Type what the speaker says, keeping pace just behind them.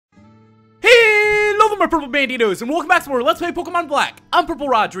my purple banditos, and welcome back to more Let's Play Pokemon Black. I'm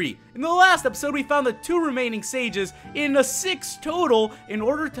PurpleRodri. In the last episode, we found the 2 remaining sages in a 6 total in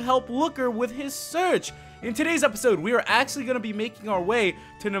order to help Looker with his search. In today's episode, we are actually going to be making our way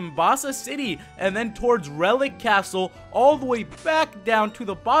to Nimbasa City and then towards Relic Castle, all the way back down to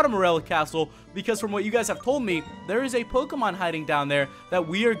the bottom of Relic Castle, because from what you guys have told me, there is a Pokemon hiding down there that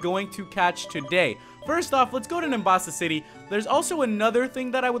we are going to catch today. First off, let's go to Nimbasa City. There's also another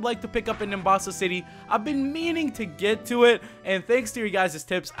thing that I would like to pick up in Nimbasa City. I've been meaning to get to it, and thanks to your guys'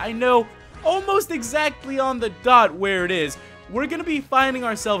 tips, I know almost exactly on the dot where it is. We're going to be finding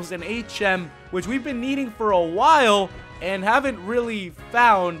ourselves an HM, which we've been needing for a while and haven't really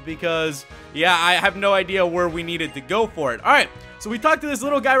found because, yeah, I have no idea where we needed to go for it. Alright, so we talked to this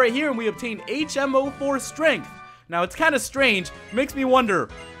little guy right here and we obtained HM04 Strength. Now, it's kind of strange. Makes me wonder,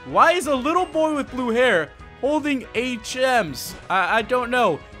 why is a little boy with blue hair holding HMs? I don't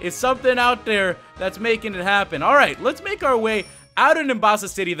know. It's something out there that's making it happen. Alright, let's make our way out of Nimbasa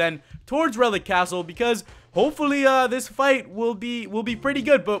City then towards Relic Castle because hopefully this fight will be pretty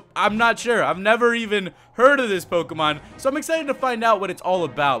good, but I'm not sure. I've never even heard of this Pokemon, so I'm excited to find out what it's all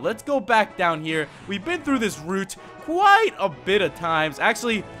about. Let's go back down here. We've been through this route quite a bit of times.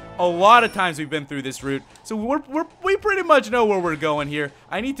 Actually, a lot of times we've been through this route, so we pretty much know where we're going here.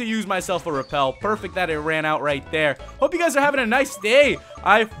 I need to use myself a repel. Perfect that it ran out right there. Hope you guys are having a nice day.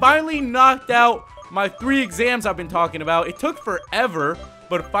 I finally knocked out my 3 exams I've been talking about. It took forever,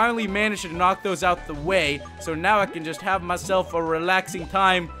 but finally managed to knock those out the way, so now I can just have myself a relaxing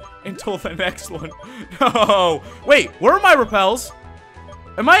time until the next one. No, wait, where are my repels?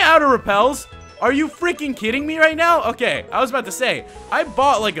 Am I out of repels? Are you freaking kidding me right now? Okay, I was about to say, I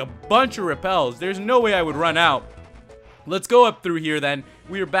bought like a bunch of repels. There's no way I would run out. Let's go up through here then.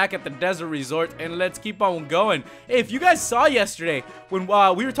 We are back at the desert resort and let's keep on going. Hey, if you guys saw yesterday when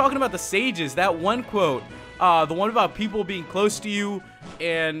we were talking about the sages, that one quote, the one about people being close to you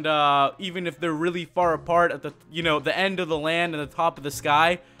and even if they're really far apart at the, the end of the land and the top of the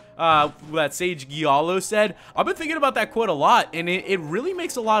sky, that sage Giallo said. I've been thinking about that quote a lot, and it really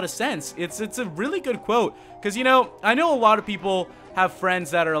makes a lot of sense. It's a really good quote, because, I know a lot of people have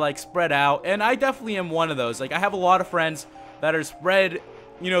friends that are, like, spread out, and I definitely am one of those. Like, I have a lot of friends that are spread,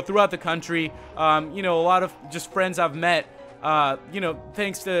 throughout the country, a lot of just friends I've met,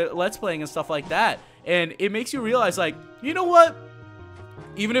 thanks to Let's Playing and stuff like that, and it makes you realize, like, you know what?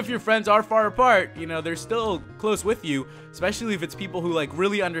 Even if your friends are far apart, they're still close with you, especially if it's people who, like,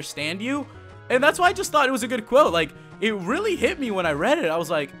 really understand you. And that's why I just thought it was a good quote. Like, it really hit me when I read it. I was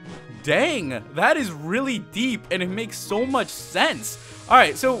like, dang, that is really deep, and it makes so much sense.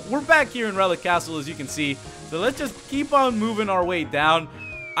 Alright, so we're back here in Relic Castle, as you can see. So let's just keep on moving our way down.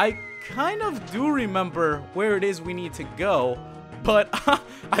 I kind of do remember where it is we need to go, but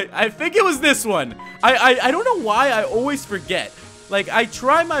I think it was this one. I don't know why I always forget. Like, I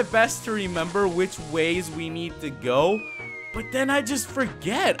try my best to remember which ways we need to go, but then I just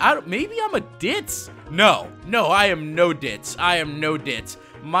forget. Maybe I'm a ditz. No, I am no ditz. I am no ditz.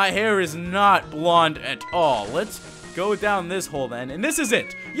 My hair is not blonde at all. Let's go down this hole then, and this is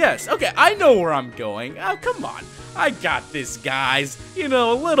it. Yes, okay, I know where I'm going. Oh, come on. I got this, guys. A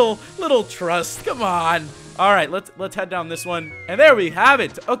little trust. Come on. All right, let's head down this one, and there we have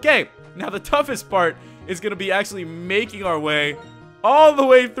it. Okay, now the toughest part is gonna be actually making our way all the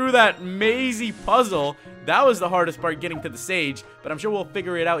way through that mazy puzzle. That was the hardest part, getting to the sage, but I'm sure we'll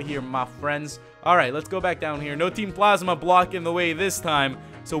figure it out here, my friends. Alright, let's go back down here. No Team Plasma blocking the way this time,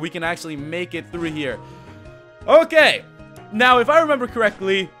 so we can actually make it through here. Okay, now if I remember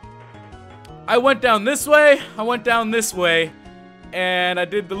correctly, I went down this way, I went down this way, and I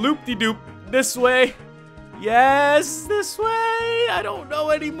did the loop-de-doop this way. Yes, this way. I don't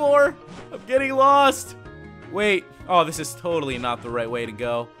know anymore. I'm getting lost. Wait. Oh, this is totally not the right way to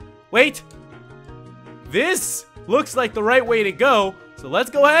go. Wait. This looks like the right way to go. So let's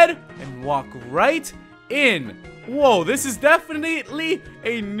go ahead and walk right in. Whoa, this is definitely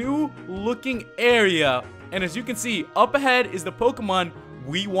a new looking area. And as you can see, up ahead is the Pokemon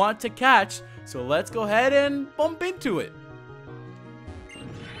we want to catch. So let's go ahead and bump into it.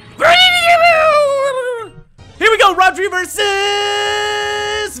 Here we go, Rodri versus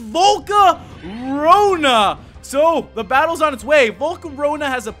Volcarona. So, the battle's on its way. Volcarona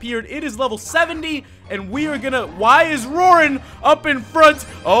has appeared. It is level 70, and we are gonna... Why is Roarin up in front?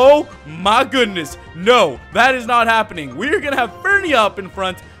 Oh, my goodness. No, that is not happening. We're gonna have Fernia up in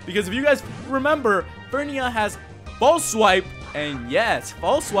front, because if you guys remember, Fernia has False Swipe, and yes,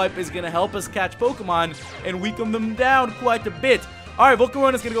 False Swipe is gonna help us catch Pokemon and weaken them down quite a bit. Alright,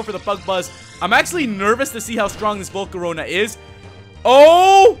 Volcarona's gonna go for the Bug Buzz. I'm actually nervous to see how strong this Volcarona is.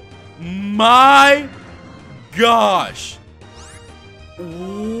 Oh my gosh.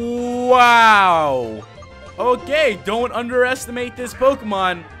 Wow. Okay, don't underestimate this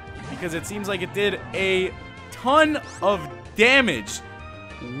Pokemon because it seems like it did a ton of damage.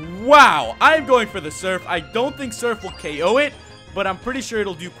 Wow, I'm going for the Surf. I don't think Surf will KO it, but I'm pretty sure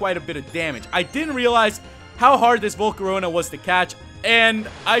it'll do quite a bit of damage. I didn't realize how hard this Volcarona was to catch, and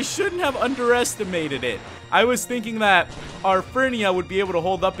I shouldn't have underestimated it. I was thinking that our Fernia would be able to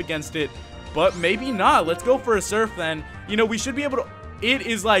hold up against it, but maybe not. Let's go for a Surf then. You know, we should be able to... It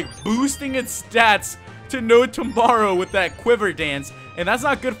is like boosting its stats to no tomorrow with that Quiver Dance, and that's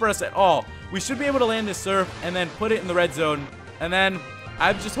not good for us at all. We should be able to land this Surf and then put it in the red zone, and then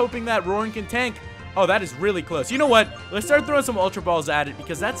I'm just hoping that Roaring can tank. Oh, that is really close. You know what? Let's start throwing some Ultra Balls at it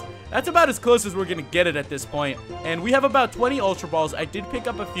because that's about as close as we're going to get it at this point. And we have about 20 Ultra Balls. I did pick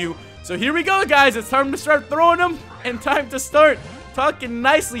up a few. So here we go, guys. It's time to start throwing them and time to start talking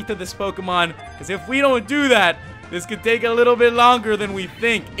nicely to this Pokemon, because if we don't do that, this could take a little bit longer than we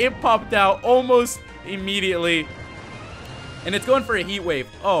think. It popped out almost immediately, and it's going for a Heat Wave.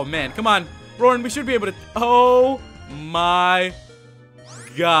 Oh, man. Come on. Roaring, we should be able to... Oh, my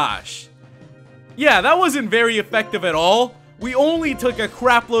gosh. Yeah, that wasn't very effective at all. We only took a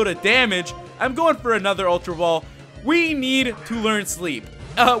crap load of damage. I'm going for another Ultra Ball. We need to learn Sleep.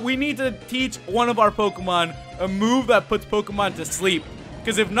 We need to teach one of our Pokemon a move that puts Pokemon to sleep.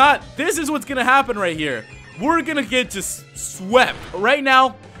 Because if not, this is what's going to happen right here. We're going to get just swept. Right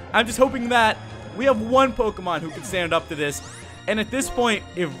now, I'm just hoping that we have one Pokemon who can stand up to this. And at this point,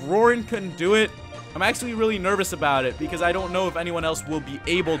 if Roaring couldn't do it, I'm actually really nervous about it because I don't know if anyone else will be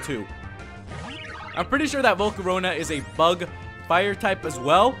able to. I'm pretty sure that Volcarona is a bug fire type as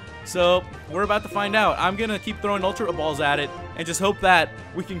well, so we're about to find out. I'm going to keep throwing Ultra Balls at it and just hope that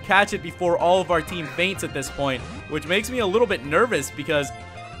we can catch it before all of our team faints at this point, which makes me a little bit nervous because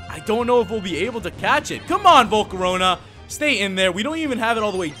I don't know if we'll be able to catch it. Come on, Volcarona. Stay in there. We don't even have it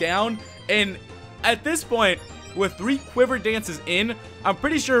all the way down, and at this point, with 3 Quiver Dances in, I'm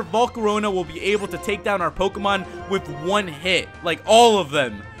pretty sure Volcarona will be able to take down our Pokemon with 1 hit, like all of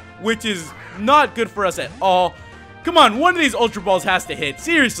them, which is not good for us at all. Come on, one of these Ultra Balls has to hit.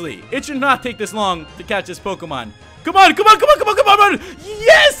 Seriously, it should not take this long to catch this Pokemon. Come on, come on, come on, come on, come on, come on.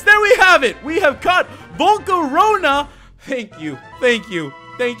 Yes, there we have it. We have caught Volcarona. Thank you, thank you,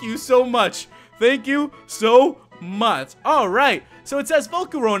 thank you so much. Thank you so much. All right, so it says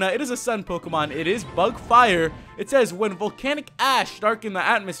Volcarona. It is a sun Pokemon. It is bug fire. It says when volcanic ash darkened the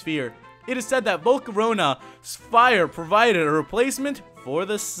atmosphere, it is said that Volcarona's fire provided a replacement for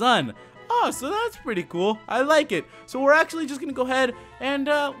the sun. Oh, so that's pretty cool. I like it. So we're actually just going to go ahead and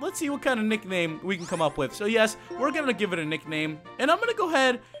let's see what kind of nickname we can come up with. So yes, we're going to give it a nickname. And I'm going to go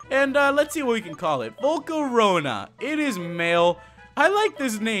ahead and let's see what we can call it. Volcarona. It is male. I like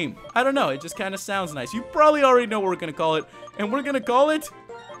this name. I don't know. It just kind of sounds nice. You probably already know what we're going to call it. And we're going to call it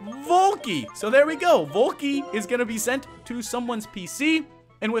Volky. So there we go. Volky is going to be sent to someone's PC.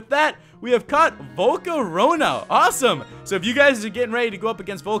 And with that, we have caught Volcarona. Awesome. So if you guys are getting ready to go up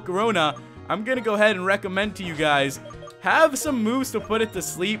against Volcarona, I'm going to go ahead and recommend to you guys, have some moves to put it to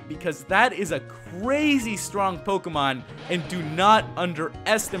sleep because that is a crazy strong Pokemon and do not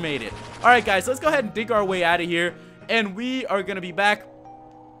underestimate it. All right, guys, let's go ahead and dig our way out of here. And we are going to be back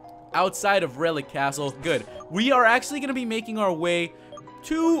outside of Relic Castle. Good. We are actually going to be making our way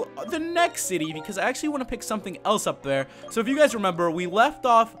to the next city because I actually want to pick something else up there. So if you guys remember, we left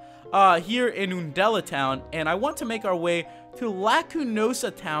off here in Undella Town, and I want to make our way to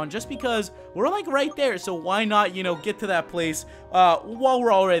Lacunosa Town just because we're like right there. So why not, you know, get to that place while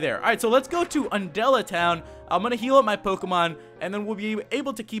we're already there. All right, so let's go to Undella Town. I'm gonna heal up my Pokemon, and then we'll be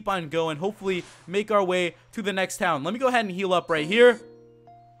able to keep on going. Hopefully, make our way to the next town. Let me go ahead and heal up right here.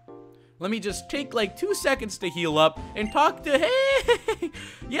 Let me just take like 2 seconds to heal up and talk to, hey,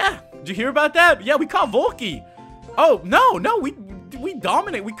 yeah, did you hear about that? Yeah, we caught Volky. Oh, no, we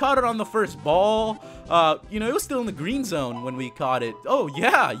dominate. We caught it on the first ball. You know, it was still in the green zone when we caught it. Oh,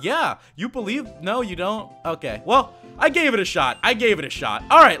 yeah, you believe? No, you don't? Okay, well, I gave it a shot.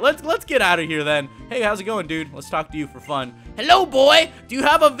 All right, let's get out of here then. Hey, how's it going, dude? Let's talk to you for fun. Hello, boy. Do you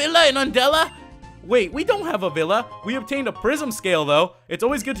have a villa in Undella? Wait, we don't have a villa. We obtained a prism scale, though. It's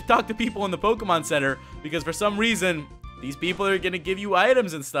always good to talk to people in the Pokemon Center because for some reason, these people are going to give you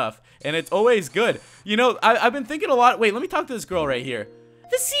items and stuff, and it's always good. You know, I've been thinking a lot. Wait, let me talk to this girl right here.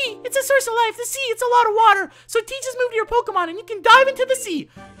 The sea, it's a source of life. The sea, it's a lot of water. So teach us move to your Pokemon, and you can dive into the sea.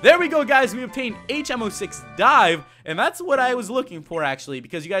 There we go, guys. We obtained HM06 Dive, and that's what I was looking for, actually,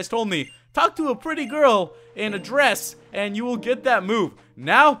 because you guys told me, talk to a pretty girl in a dress, and you will get that move.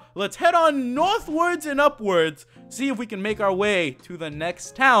 Now, let's head on northwards and upwards see if we can make our way to the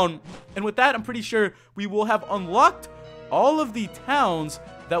next town. And with that, I'm pretty sure we will have unlocked all of the towns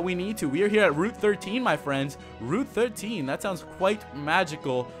that we need to. We are here at Route 13, my friends. Route 13, that sounds quite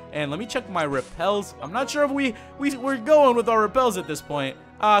magical. And let me check my repels. I'm not sure if we're going with our repels at this point.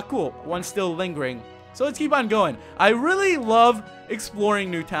 Cool, one's still lingering. So let's keep on going. I really love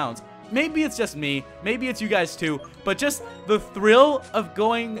exploring new towns. Maybe it's just me, maybe it's you guys too, but just the thrill of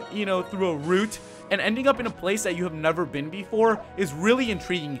going, you know, through a route and ending up in a place that you have never been before is really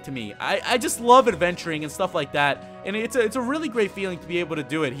intriguing to me. I just love adventuring and stuff like that, and it's a really great feeling to be able to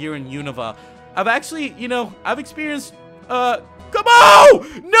do it here in Unova. I've actually, you know, I've experienced, come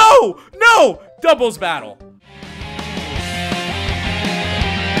on! No! Doubles battle.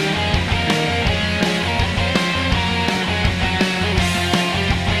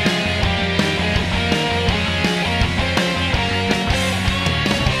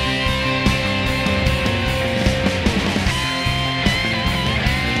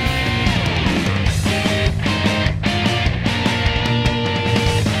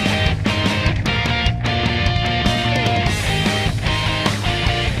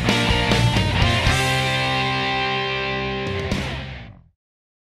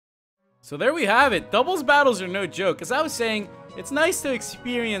 So there we have it. Doubles battles are no joke. As I was saying, it's nice to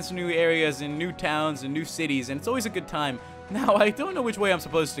experience new areas and new towns and new cities, and it's always a good time. Now, I don't know which way I'm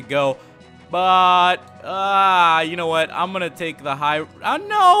supposed to go, but, you know what? I'm gonna take the high...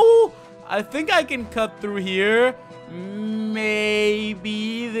 no! I think I can cut through here.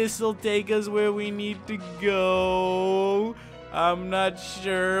 Maybe this'll take us where we need to go. I'm not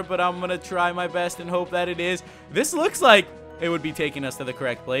sure, but I'm gonna try my best and hope that it is. This looks like it would be taking us to the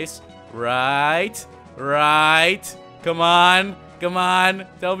correct place. Right. Come on.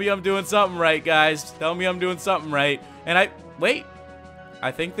 Tell me I'm doing something right, guys. Tell me I'm doing something right. And wait.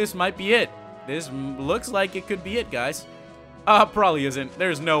 I think this might be it. This looks like it could be it, guys. Probably isn't.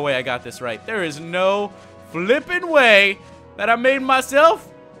 There's no way I got this right. There is no flipping way that I made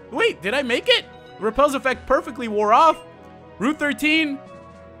myself. Wait, did I make it? Repel's effect perfectly wore off. Route 13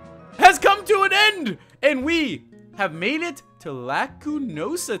 has come to an end, and we have made it to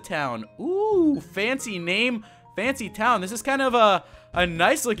Lacunosa Town. Ooh, fancy name, fancy town. This is kind of a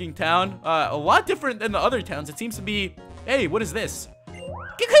nice looking town. A lot different than the other towns. It seems to be, hey, what is this?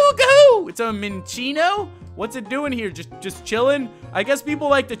 Gahoo! It's a Minchino? What's it doing here? Just chilling? I guess people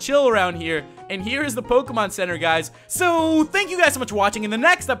like to chill around here. And here is the Pokemon Center, guys. So, thank you guys so much for watching. In the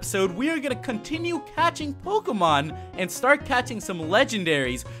next episode, we are going to continue catching Pokemon and start catching some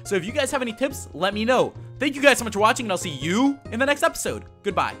legendaries. So, if you guys have any tips, let me know. Thank you guys so much for watching, and I'll see you in the next episode.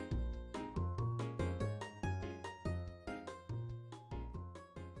 Goodbye.